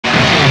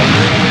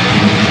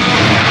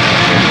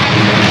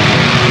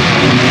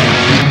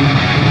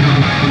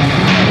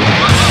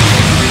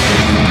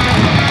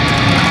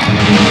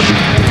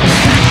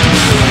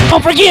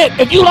forget,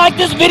 if you like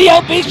this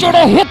video, be sure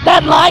to hit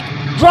that like,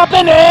 drop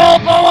an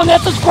elbow on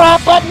that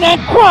subscribe button, and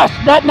crush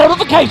that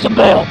notification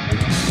bell.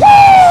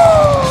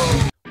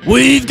 Woo!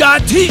 We've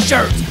got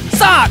t-shirts,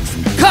 socks,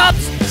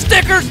 cups,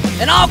 stickers,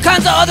 and all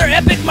kinds of other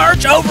epic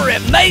merch over at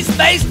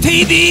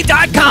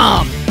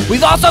macemacetv.com.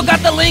 We've also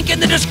got the link in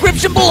the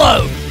description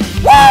below.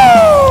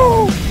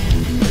 Woo!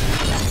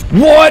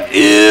 What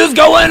is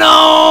going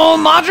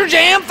on, Monster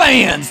Jam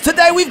fans?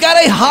 Today we've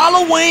got a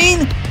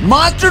Halloween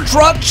Monster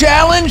Truck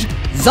Challenge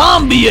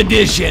Zombie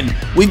Edition.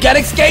 We've got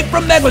Escape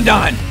from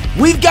Megalodon.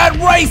 We've got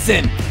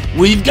racing.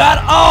 We've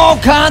got all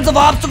kinds of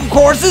obstacle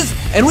courses.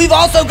 And we've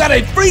also got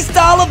a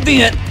freestyle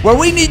event where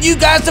we need you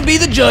guys to be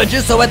the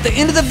judges. So at the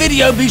end of the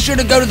video, be sure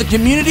to go to the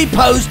community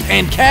post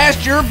and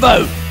cast your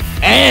vote.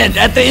 And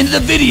at the end of the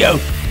video,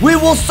 we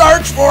will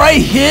search for a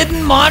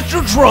hidden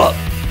monster truck.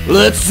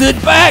 Let's sit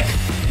back,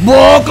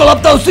 buckle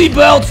up those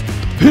seatbelts.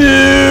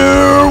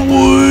 Here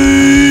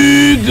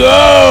we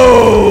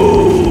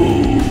go.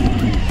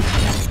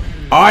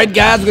 Alright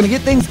guys, we're going to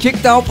get things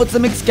kicked off with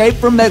some Escape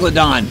from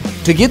Megalodon.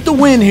 To get the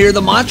win here,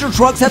 the monster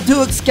trucks have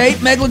to escape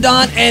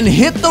Megalodon and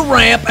hit the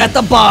ramp at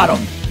the bottom.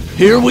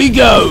 Here we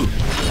go.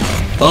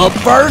 Up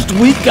first,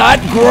 we've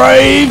got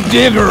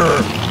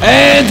Gravedigger.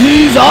 And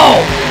he's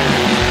off.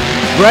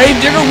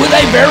 Gravedigger with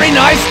a very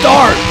nice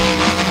start.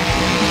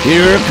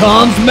 Here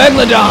comes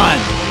Megalodon.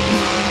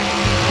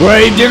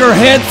 Gravedigger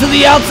heads to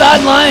the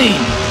outside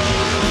lane.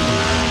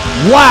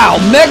 Wow,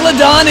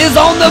 Megalodon is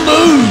on the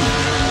move.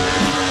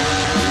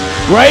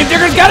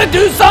 Gravedigger's got to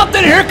do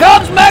something. Here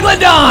comes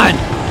Megalodon.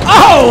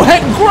 Oh,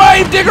 and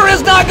Gravedigger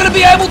is not going to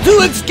be able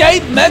to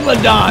escape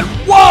Megalodon.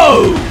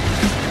 Whoa!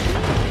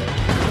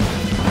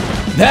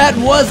 That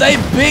was a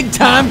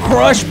big-time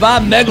crush by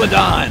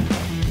Megalodon.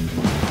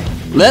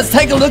 Let's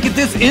take a look at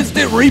this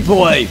instant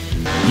replay.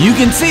 You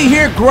can see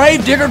here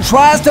Gravedigger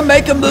tries to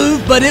make a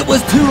move, but it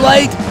was too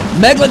late.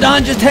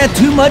 Megalodon just had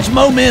too much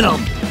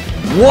momentum.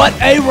 What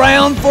a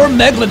round for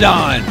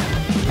Megalodon.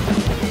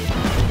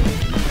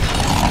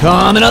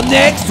 Coming up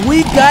next,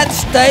 we've got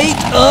State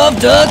of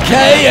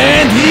Decay,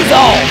 and he's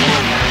off.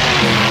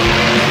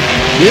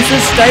 This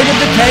is State of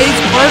Decay's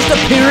first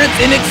appearance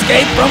in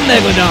Escape from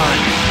Megalodon.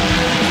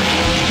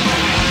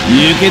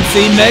 You can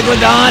see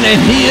Megalodon, and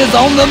he is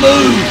on the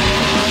move.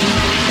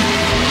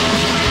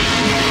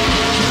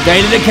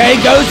 State of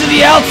Decay goes to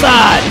the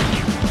outside.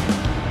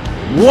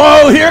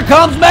 Whoa, here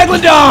comes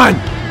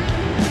Megalodon.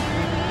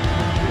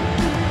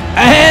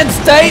 And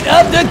State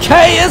of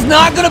Decay is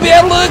not going to be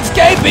able to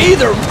escape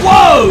either.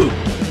 Whoa!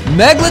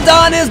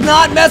 Megalodon is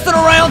not messing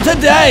around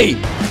today.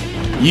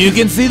 You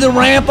can see the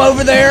ramp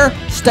over there.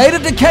 State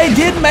of Decay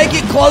did make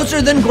it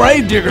closer than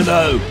Gravedigger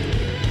though.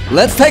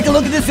 Let's take a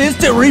look at this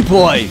instant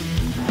replay.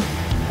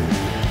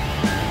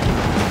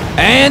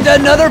 And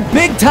another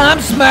big time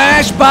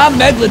smash by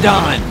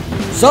Megalodon.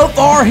 So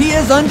far he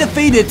is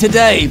undefeated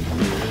today.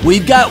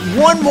 We've got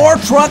one more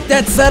truck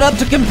that's set up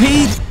to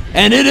compete.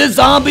 And it is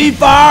Zombie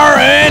Fire,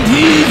 and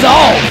he's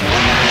off.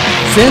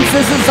 Since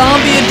this is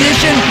Zombie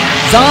Edition,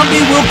 Zombie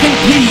will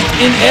compete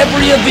in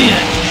every event.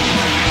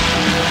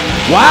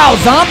 Wow,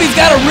 Zombie's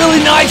got a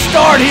really nice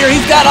start here.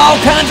 He's got all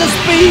kinds of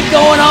speed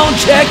going on.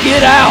 Check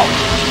it out.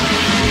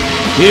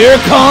 Here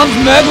comes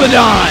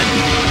Megalodon.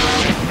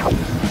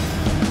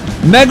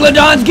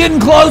 Megalodon's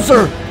getting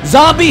closer.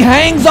 Zombie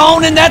hangs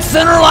on in that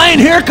center lane.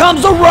 Here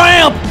comes the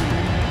ramp.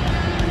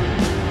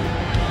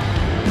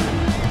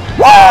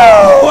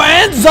 Woo!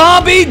 And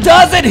Zombie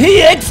does it! He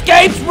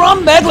escapes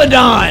from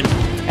Megalodon!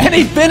 And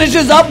he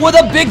finishes up with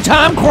a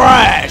big-time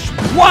crash!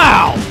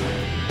 Wow!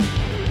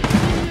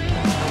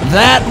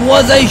 That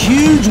was a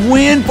huge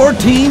win for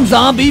Team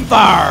Zombie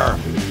Fire.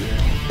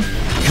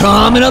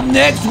 Coming up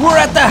next, we're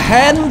at the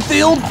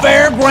Haddonfield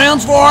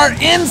Fairgrounds for our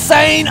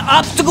insane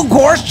obstacle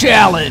course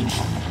challenge.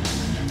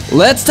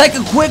 Let's take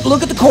a quick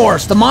look at the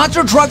course. The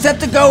monster trucks have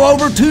to go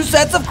over 2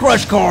 sets of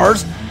crush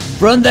cars.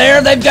 From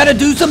there, they've got to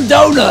do some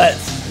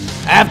donuts.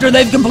 After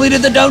they've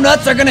completed the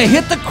donuts, they're going to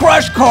hit the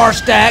crush car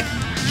stack,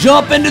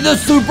 jump into the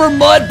super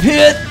mud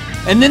pit,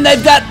 and then they've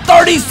got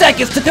 30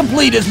 seconds to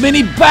complete as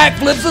many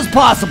backflips as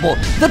possible.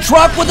 The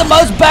truck with the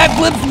most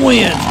backflips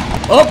wins.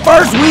 Up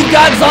first, we've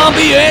got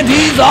Zombie, and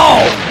he's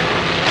off.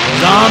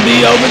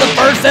 Zombie over the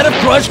first set of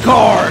crush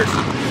cars.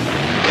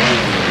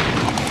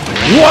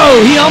 Whoa,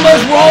 he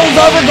almost rolls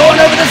over going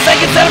over the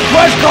second set of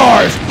crush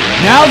cars.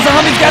 Now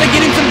Zombie's got to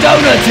get him some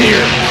donuts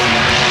here.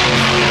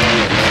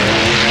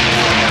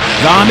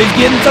 Zombie's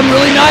getting some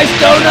really nice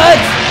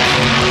donuts.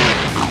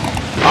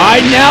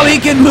 Alright, now he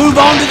can move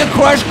on to the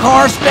crush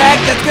car stack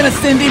that's going to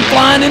send him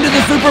flying into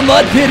the super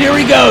mud pit. Here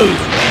he goes.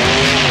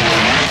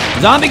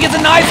 Zombie gets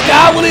a nice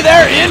sky wheelie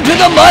there into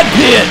the mud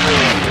pit.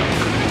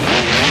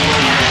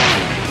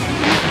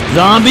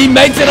 Zombie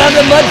makes it out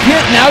of the mud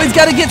pit. Now he's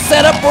got to get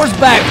set up for his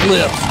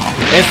backflips.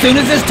 As soon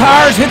as his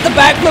tires hit the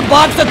backflip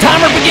box, the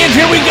timer begins.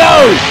 Here we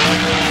go.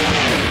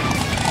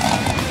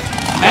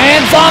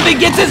 And Zombie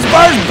gets his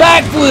first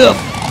backflip.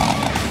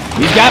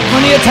 He's got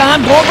plenty of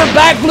time going for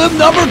backflip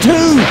number 2.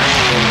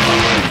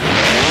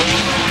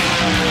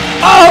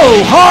 Oh,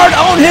 hard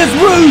on his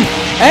roof.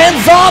 And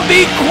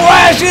Zombie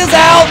crashes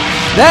out.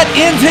 That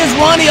ends his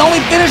run. He only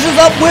finishes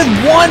up with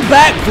one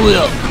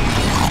backflip.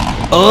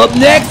 Up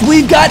next,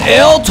 we've got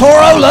El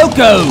Toro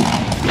Loco.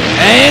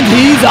 And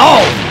he's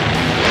off.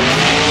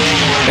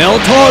 El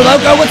Toro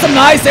Loco with some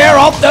nice air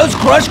off those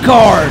crush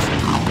cars.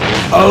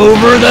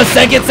 Over the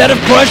second set of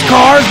crush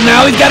cars.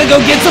 Now he's got to go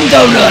get some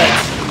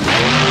donuts.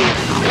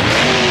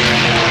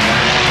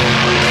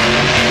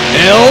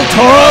 El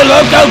Toro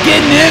Loco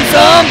getting in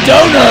some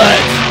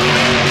donuts.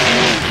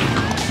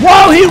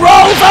 Whoa, he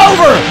rolls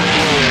over.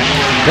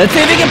 Let's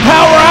see if he can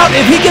power out.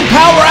 If he can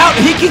power out,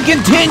 he can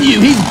continue.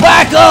 He's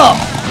back up.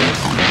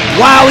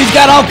 Wow, he's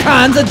got all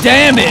kinds of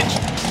damage.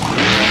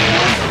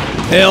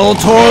 El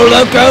Toro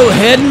Loco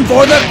heading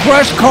for the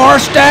crush car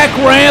stack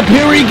ramp.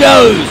 Here he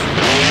goes.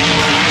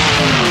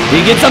 He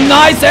gets some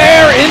nice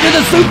air into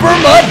the super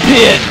mud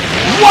pit.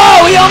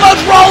 Whoa, he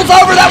almost rolls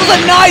over. That was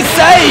a nice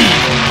save.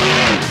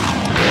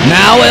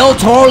 Now El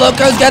Toro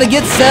Loco's got to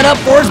get set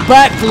up for his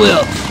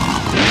backflips.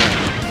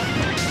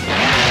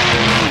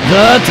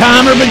 The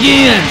timer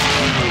begins.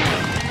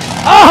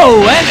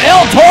 Oh, and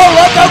El Toro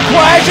Loco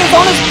crashes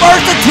on his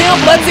first attempt.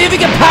 Let's see if he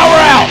can power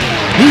out.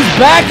 He's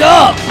back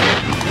up.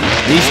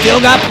 He's still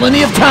got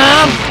plenty of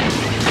time.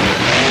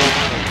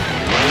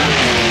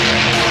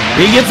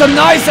 He gets some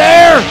nice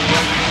air.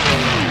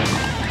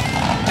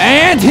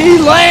 And he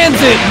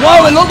lands it.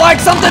 Whoa, it looked like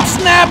something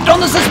snapped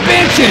on the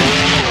suspension.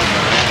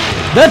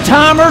 The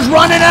timer's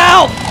running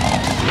out.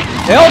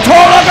 El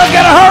Toro Loco's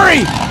gotta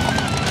hurry.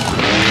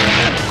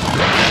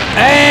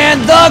 And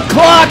the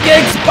clock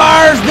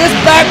expires. This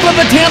backflip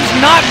attempt's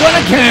not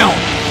gonna count.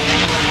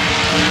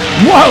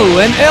 Whoa,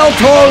 and El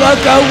Toro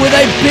Loco with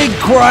a big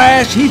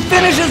crash. He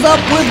finishes up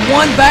with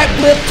one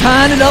backflip,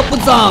 tying it up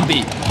with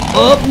Zombie.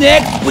 Up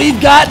next, we've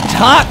got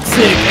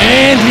Toxic,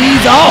 and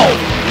he's off.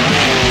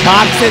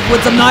 Toxic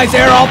with some nice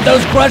air off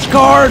those crush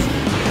cars.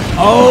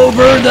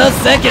 Over the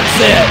second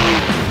set.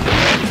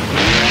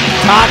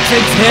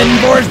 Toxic's heading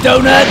for his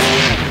donuts.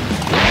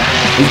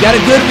 He's got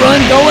a good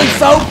run going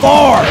so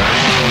far.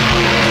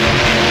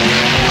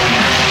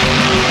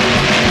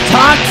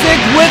 Toxic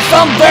with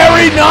some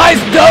very nice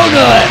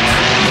donuts.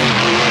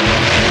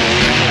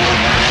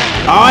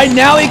 Alright,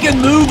 now he can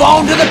move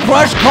on to the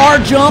crush car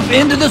jump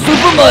into the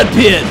super mud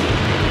pit.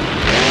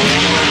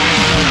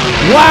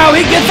 Wow,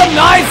 he gets some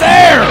nice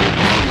air.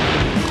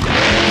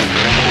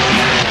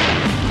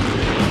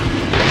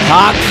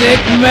 Toxic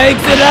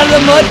makes it out of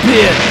the mud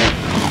pit.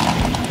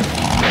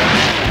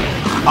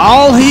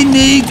 All he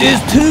needs is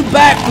 2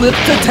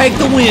 backflips to take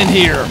the win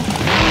here.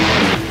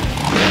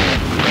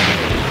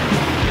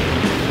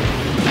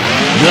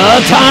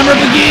 The timer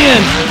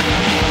begins.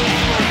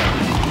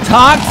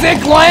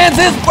 Toxic lands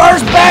his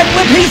first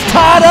backflip. He's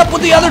tied up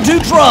with the other 2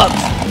 trucks.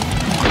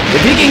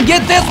 If he can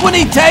get this one,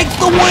 he takes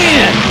the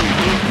win.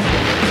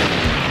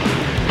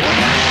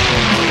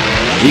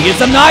 He gets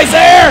some nice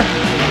air.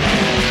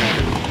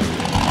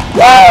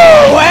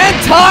 Woo! And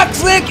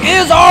Toxic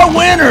is our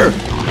winner.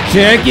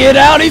 Check it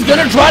out. He's going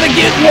to try to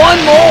get one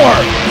more.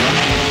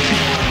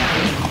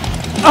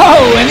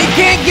 Oh, and he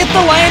can't get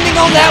the landing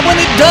on that one.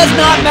 It does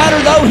not matter,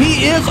 though.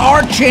 He is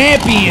our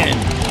champion.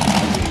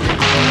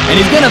 And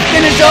he's going to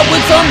finish up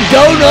with some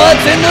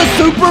donuts in the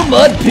super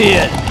mud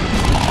pit.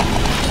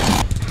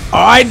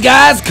 All right,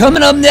 guys,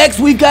 coming up next,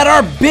 we've got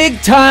our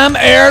big time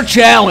air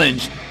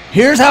challenge.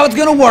 Here's how it's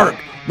going to work.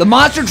 The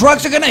monster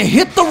trucks are going to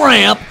hit the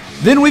ramp.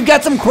 Then we've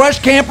got some crush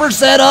campers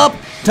set up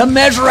to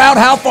measure out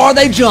how far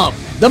they jump.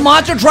 The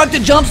monster truck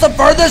that jumps the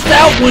furthest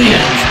out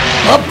wins.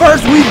 Up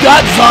first, we've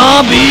got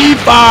Zombie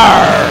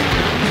Fire.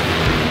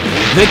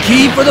 The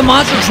key for the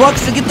monster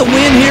trucks to get the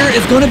win here is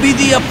going to be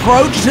the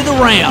approach to the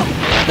ramp.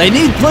 They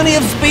need plenty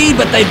of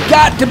speed, but they've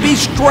got to be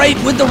straight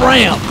with the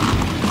ramp.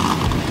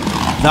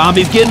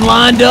 Zombie's getting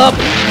lined up.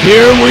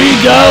 Here we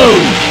go.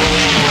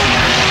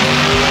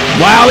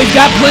 Wow, he's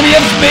got plenty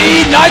of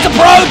speed. Nice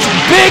approach.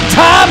 Big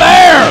time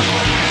air.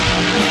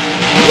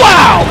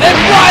 Wow, and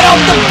right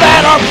off the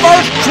bat, our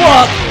first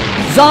truck,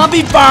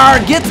 Zombie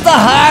Fire, gets the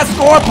highest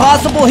score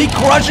possible. He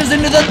crushes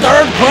into the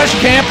 3rd crush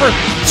camper.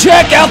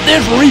 Check out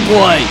this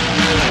replay.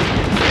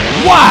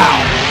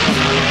 Wow,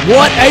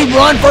 what a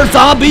run for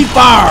Zombie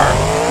Fire.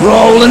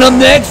 Rolling up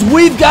next,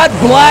 we've got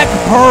Black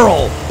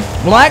Pearl.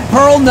 Black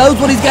Pearl knows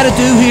what he's got to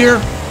do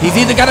here. He's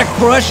either got to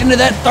crush into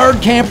that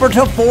 3rd camper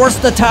to force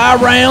the tie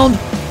round,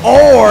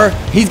 or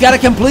he's got to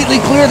completely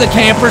clear the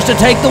campers to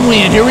take the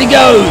win. Here he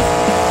goes.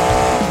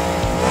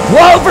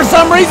 Whoa, for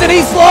some reason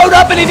he slowed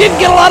up and he didn't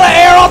get a lot of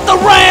air off the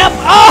ramp.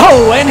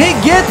 Oh, and he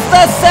gets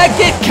the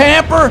 2nd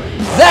camper.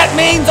 That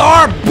means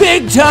our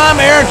big time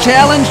air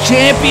challenge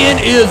champion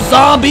is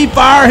Zombie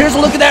Fire. Here's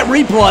a look at that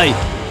replay.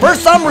 For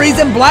some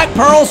reason, Black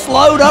Pearl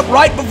slowed up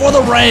right before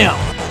the ramp.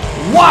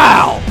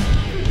 Wow.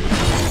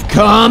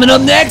 Coming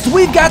up next,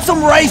 we've got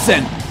some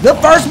racing. The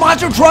first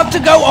monster truck to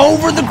go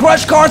over the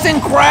crush cars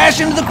and crash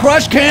into the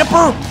crush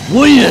camper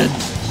wins.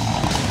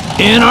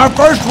 In our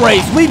first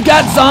race, we've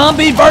got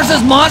Zombie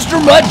versus Monster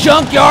Mud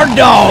Junkyard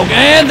Dog,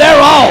 and they're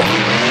off.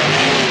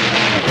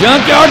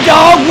 Junkyard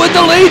Dog with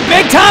the lead,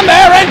 big time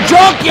air, and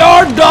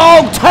Junkyard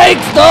Dog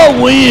takes the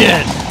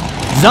win.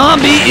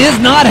 Zombie is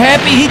not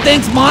happy. He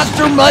thinks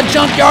Monster Mud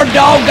Junkyard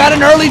Dog got an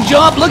early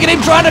jump. Look at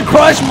him trying to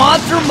crush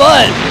Monster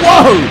Mud.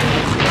 Whoa!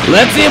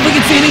 Let's see if we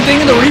can see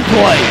anything in the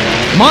replay.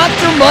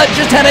 Monster Mud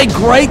just had a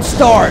great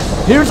start.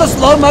 Here's a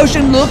slow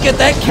motion look at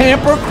that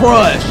camper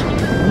crush.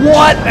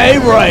 What a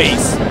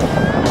race.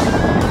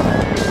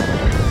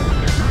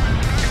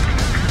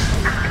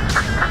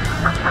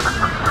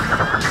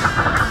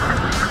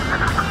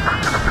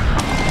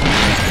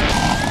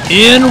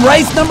 In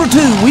race number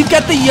 2, we've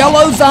got the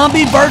yellow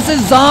zombie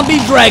versus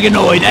zombie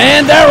Dragonoid,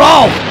 and they're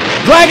off.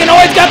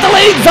 Dragonoid's got the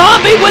lead,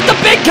 Zombie with the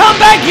big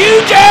comeback,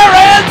 huge air,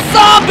 and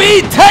Zombie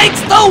takes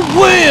the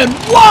win.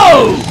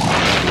 Whoa!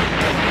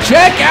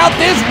 Check out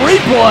this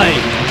replay.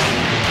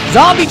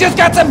 Zombie just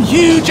got some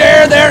huge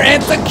air there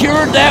and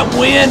secured that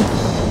win.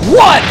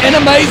 What an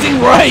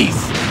amazing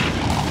race.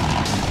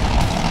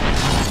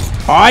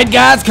 Alright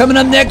guys, coming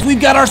up next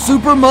we've got our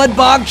Super Mud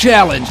Bog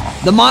Challenge.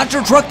 The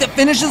monster truck that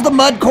finishes the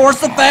mud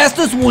course the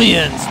fastest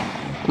wins.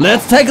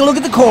 Let's take a look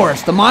at the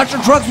course. The monster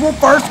trucks will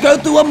first go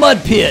through a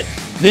mud pit.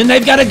 Then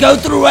they've got to go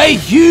through a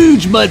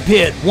huge mud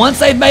pit. Once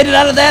they've made it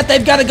out of that,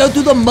 they've got to go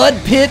through the mud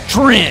pit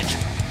trench.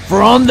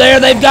 From there,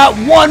 they've got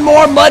one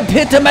more mud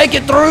pit to make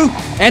it through.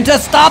 And to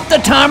stop the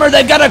timer,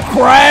 they've got to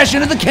crash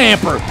into the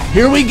camper.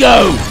 Here we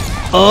go.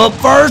 Up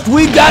first,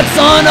 we've got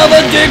Son of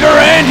a Digger,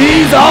 and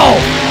he's off.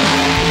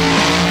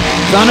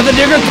 Son of a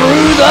Digger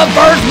through the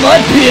first mud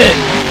pit.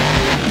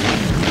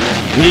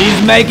 He's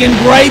making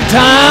great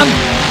time.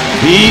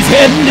 He's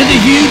heading to the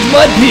huge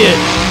mud pit.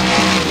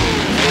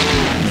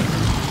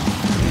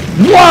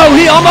 Whoa,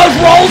 he almost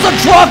rolls the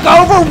truck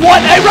over.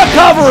 What a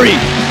recovery.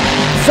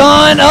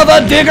 Son of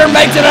a Digger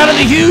makes it out of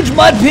the huge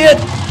mud pit,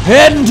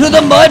 heading to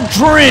the mud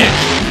trench.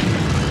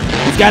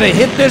 He's got to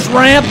hit this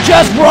ramp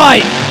just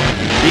right.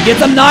 He gets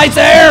some nice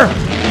air.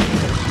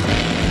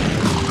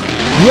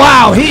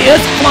 Wow, he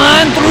is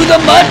flying through the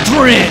mud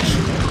trench.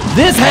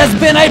 This has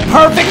been a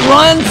perfect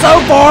run so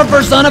far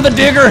for Son of a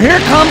Digger.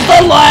 Here comes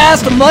the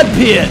last mud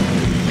pit.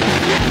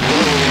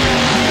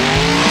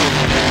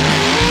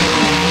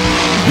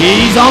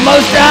 He's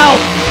almost out.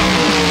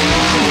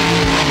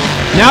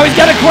 Now he's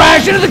got to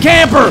crash into the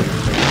camper.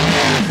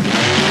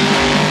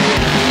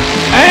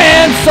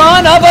 And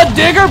Son of a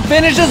Digger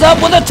finishes up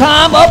with a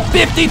time of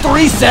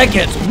 53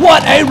 seconds.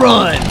 What a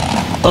run.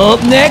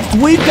 Up next,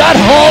 we've got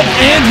Hulk,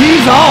 and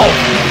he's off.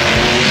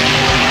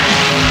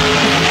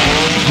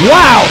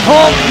 Wow,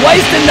 Hulk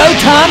wasting no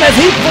time as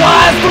he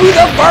flies through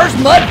the first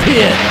mud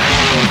pit.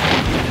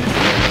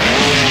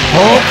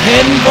 Hulk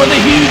heading for the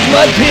huge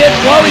mud pit.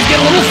 Whoa, he's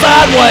getting a little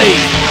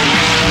sideways.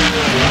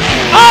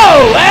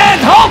 Oh,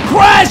 and Hulk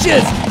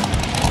crashes.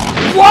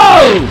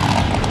 Whoa.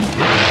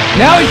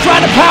 Now he's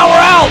trying to power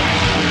out.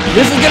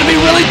 This is going to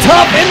be really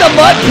tough in the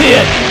mud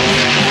pit.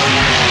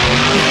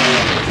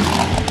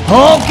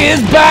 Hulk is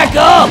back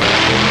up.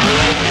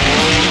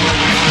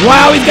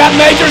 Wow, he's got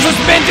major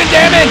suspension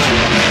damage.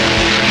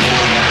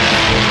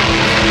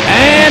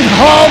 And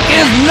Hulk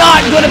is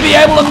not going to be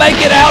able to make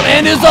it out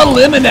and is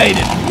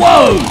eliminated.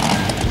 Whoa.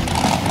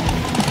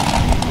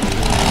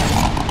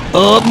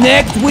 Up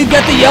next, we've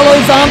got the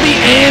yellow zombie,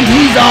 and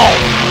he's off.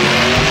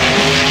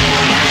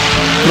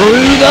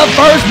 Through the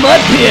first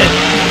mud pit.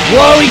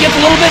 Whoa, he gets a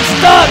little bit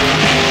stuck.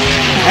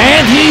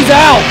 And he's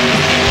out.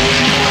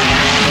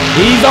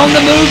 He's on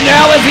the move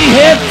now as he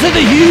heads to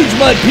the huge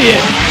mud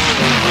pit.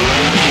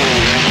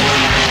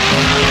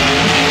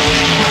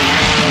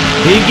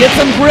 He gets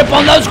some grip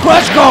on those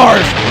crush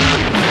cars.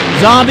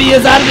 Zombie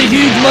is out of the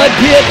huge mud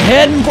pit,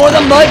 heading for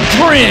the mud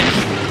trench.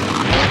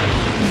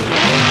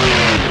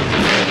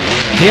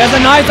 He has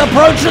a nice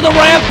approach to the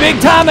ramp, big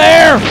time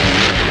air.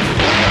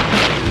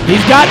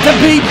 He's got to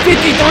beat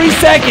 53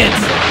 seconds.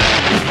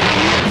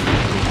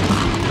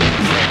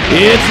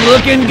 It's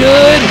looking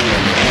good.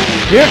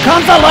 Here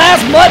comes the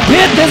last mud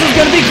pit. This is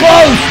going to be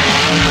close.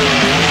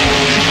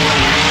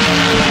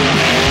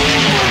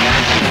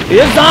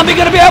 Is Zombie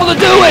going to be able to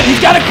do it?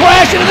 He's got to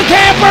crash into the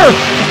camper.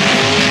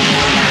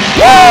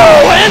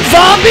 Whoa! And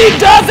Zombie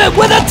does it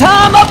with a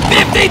time of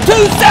 52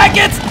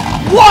 seconds.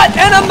 What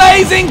an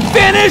amazing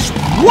finish.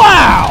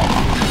 Wow.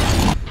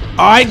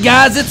 Alright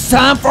guys, it's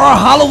time for our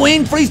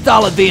Halloween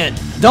freestyle event.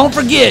 Don't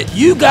forget,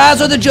 you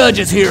guys are the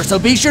judges here, so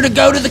be sure to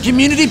go to the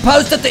community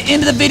post at the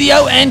end of the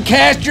video and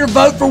cast your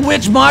vote for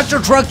which monster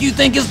truck you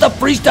think is the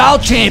freestyle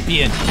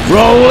champion.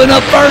 Rolling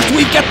up first,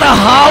 we've got the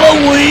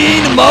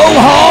Halloween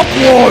Mohawk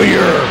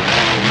Warrior.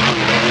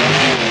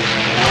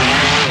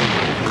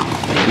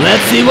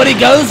 Let's see what he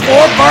goes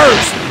for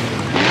first.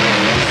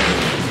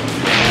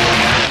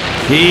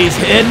 He's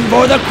heading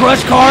for the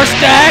crush car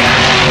stack,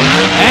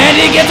 and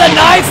he gets a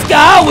nice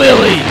sky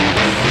wheelie.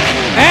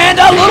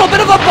 And a little bit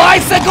of a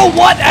bicycle,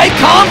 what a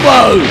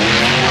combo!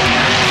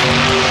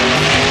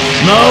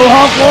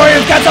 Mohawk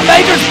Warrior's got some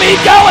major speed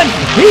going.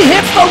 He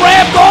hits the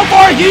ramp going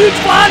for a huge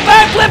flying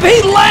backflip. He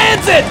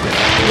lands it.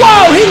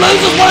 Whoa, he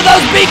loses one of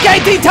those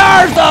BKT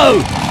tires though.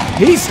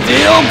 He's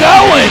still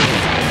going.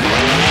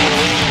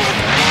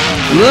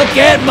 Look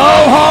at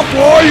Mohawk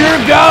Warrior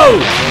go.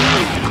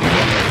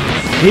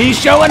 He's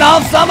showing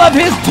off some of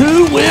his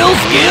two-wheel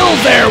skills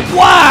there.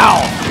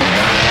 Wow.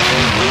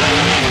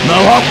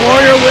 Mohawk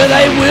Warrior with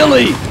a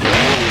wheelie.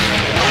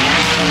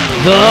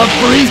 The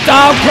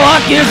freestyle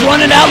clock is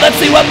running out. Let's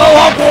see what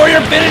Mohawk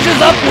Warrior finishes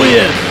up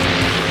with.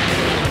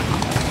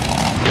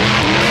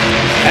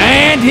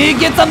 And he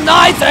gets some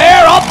nice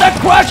air off the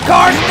crush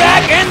car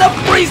stack, and the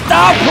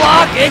freestyle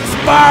clock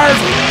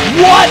expires.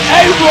 What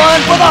a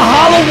run for the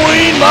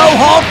Halloween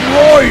Mohawk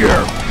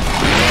Warrior.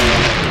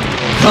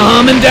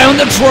 Coming down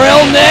the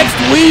trail next,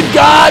 we've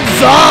got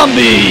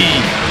Zombie.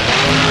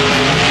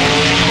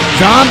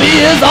 Zombie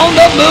is on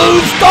the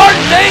move,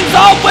 starting things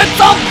off with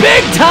some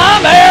big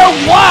time air.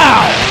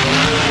 Wow.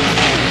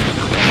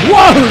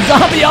 Whoa,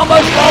 Zombie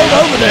almost rolled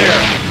over there.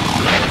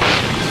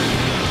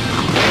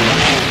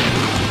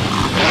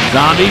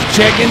 Zombie's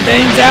checking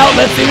things out.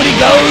 Let's see what he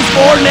goes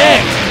for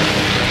next.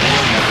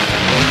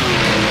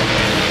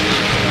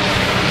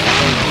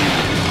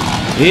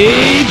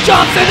 He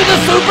jumps into the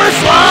super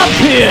slime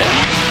pit.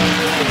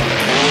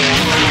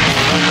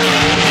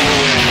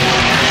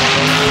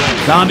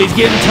 Zombie's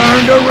getting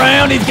turned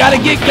around. He's got to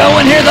get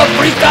going here. The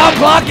freestyle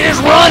clock is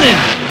running.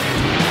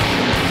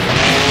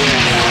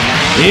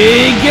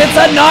 He gets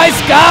a nice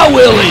sky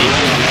wheelie.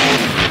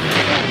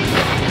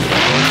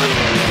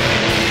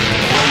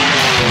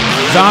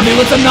 Zombie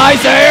with some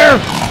nice air.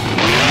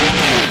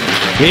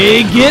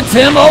 He gets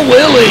him a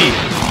wheelie.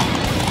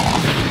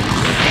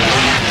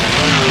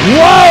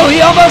 Whoa,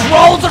 he almost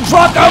rolls the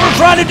truck over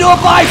trying to do a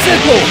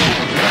bicycle.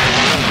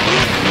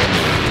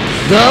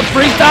 The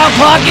freestyle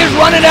clock is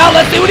running out.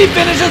 Let's see what he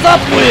finishes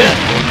up with.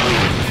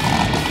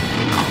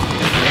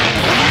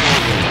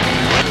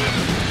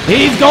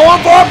 He's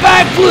going for a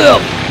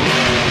backflip.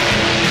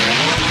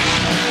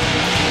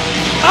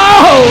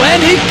 Oh,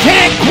 and he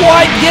can't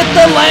quite get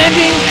the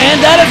landing, and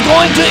that is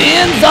going to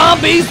end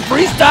Zombie's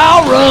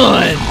freestyle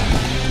run.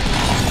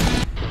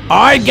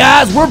 All right,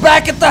 guys, we're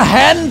back at the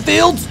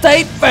Haddonfield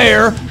State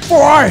Fair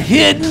for our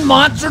hidden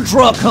monster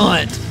truck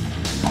hunt.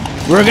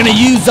 We're gonna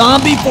use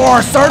Zombie for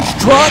our search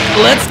truck.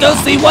 Let's go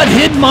see what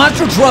hidden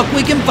monster truck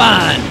we can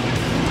find.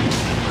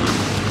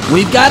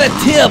 We've got a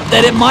tip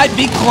that it might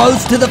be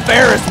close to the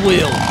Ferris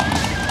wheel.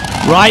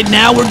 Right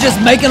now, we're just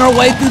making our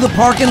way through the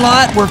parking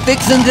lot. We're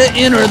fixing to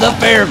enter the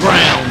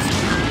fairgrounds.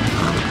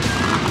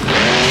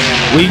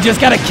 We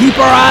just gotta keep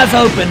our eyes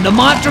open. The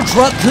monster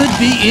truck could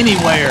be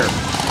anywhere.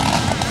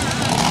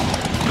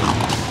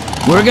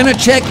 We're gonna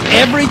check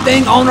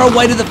everything on our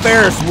way to the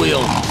Ferris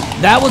wheel.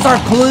 That was our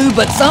clue,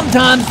 but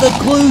sometimes the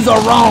clues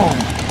are wrong.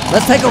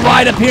 Let's take a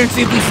ride up here and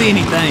see if we see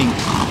anything.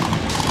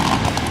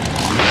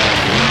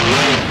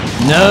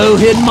 No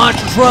hidden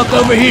monster truck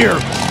over here.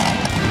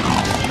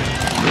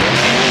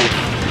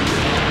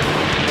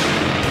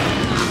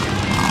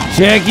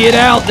 Check it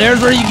out. There's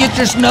where you get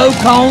your snow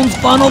cones,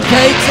 funnel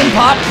cakes, and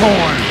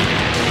popcorn.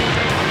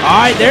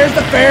 All right, there's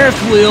the Ferris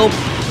wheel.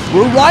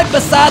 We're right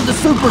beside the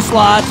super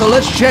slide, so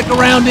let's check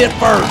around it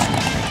first.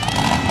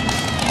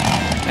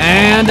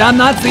 And I'm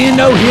not seeing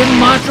no hidden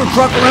monster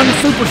truck around the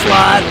super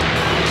slide.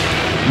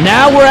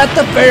 Now we're at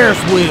the Ferris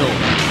wheel.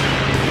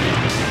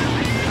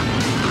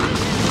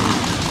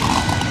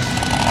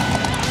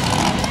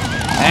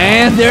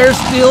 And there's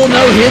still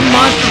no hidden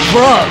monster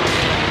truck.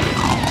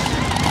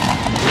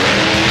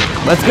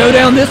 Let's go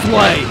down this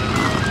way.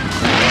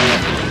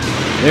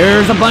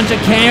 There's a bunch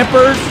of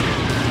campers.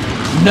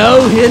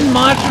 No hidden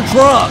monster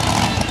truck.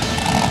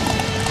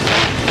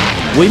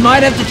 We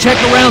might have to check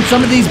around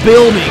some of these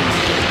buildings.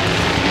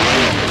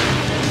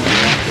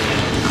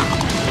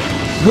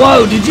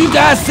 Whoa, did you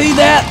guys see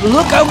that?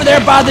 Look over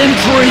there by them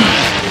trees.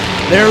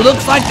 There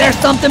looks like there's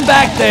something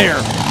back there.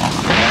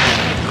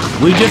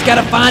 We just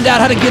gotta find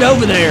out how to get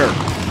over there.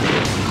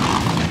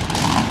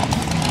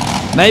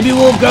 Maybe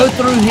we'll go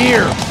through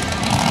here.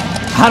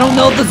 I don't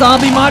know if the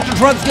zombie monster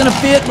truck's gonna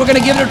fit. We're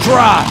gonna give it a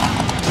try.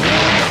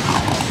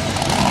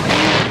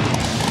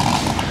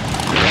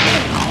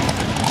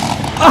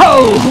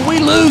 Oh, we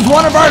lose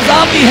one of our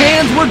zombie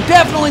hands. We're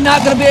definitely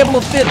not gonna be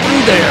able to fit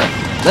through there.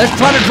 Let's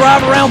try to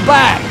drive around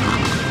back.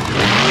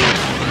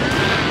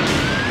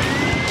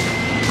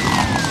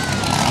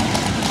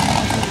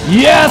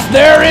 Yes,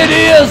 there it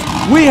is.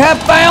 We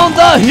have found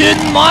the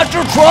hidden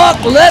monster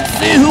truck. Let's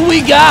see who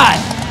we got.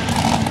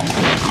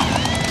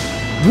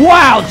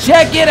 Wow,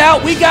 check it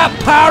out. We got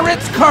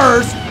Pirate's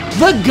Curse,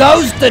 the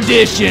Ghost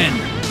Edition.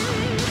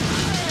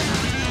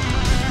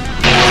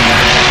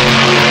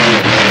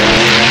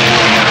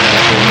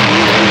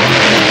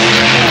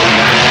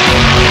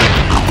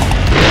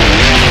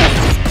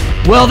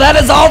 Well, that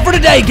is all for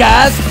today,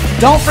 guys.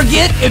 Don't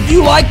forget, if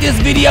you like this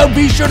video,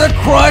 be sure to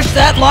crush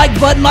that like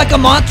button like a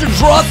monster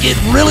truck. It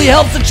really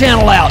helps the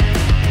channel out.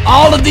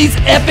 All of these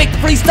epic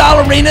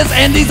freestyle arenas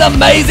and these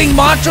amazing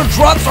monster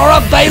trucks are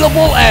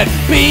available at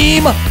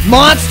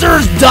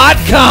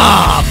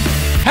BeamMonsters.com.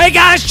 Hey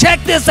guys,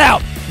 check this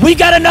out. We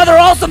got another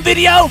awesome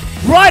video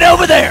right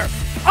over there.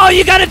 All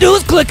you gotta do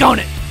is click on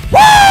it.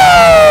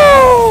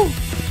 Woo!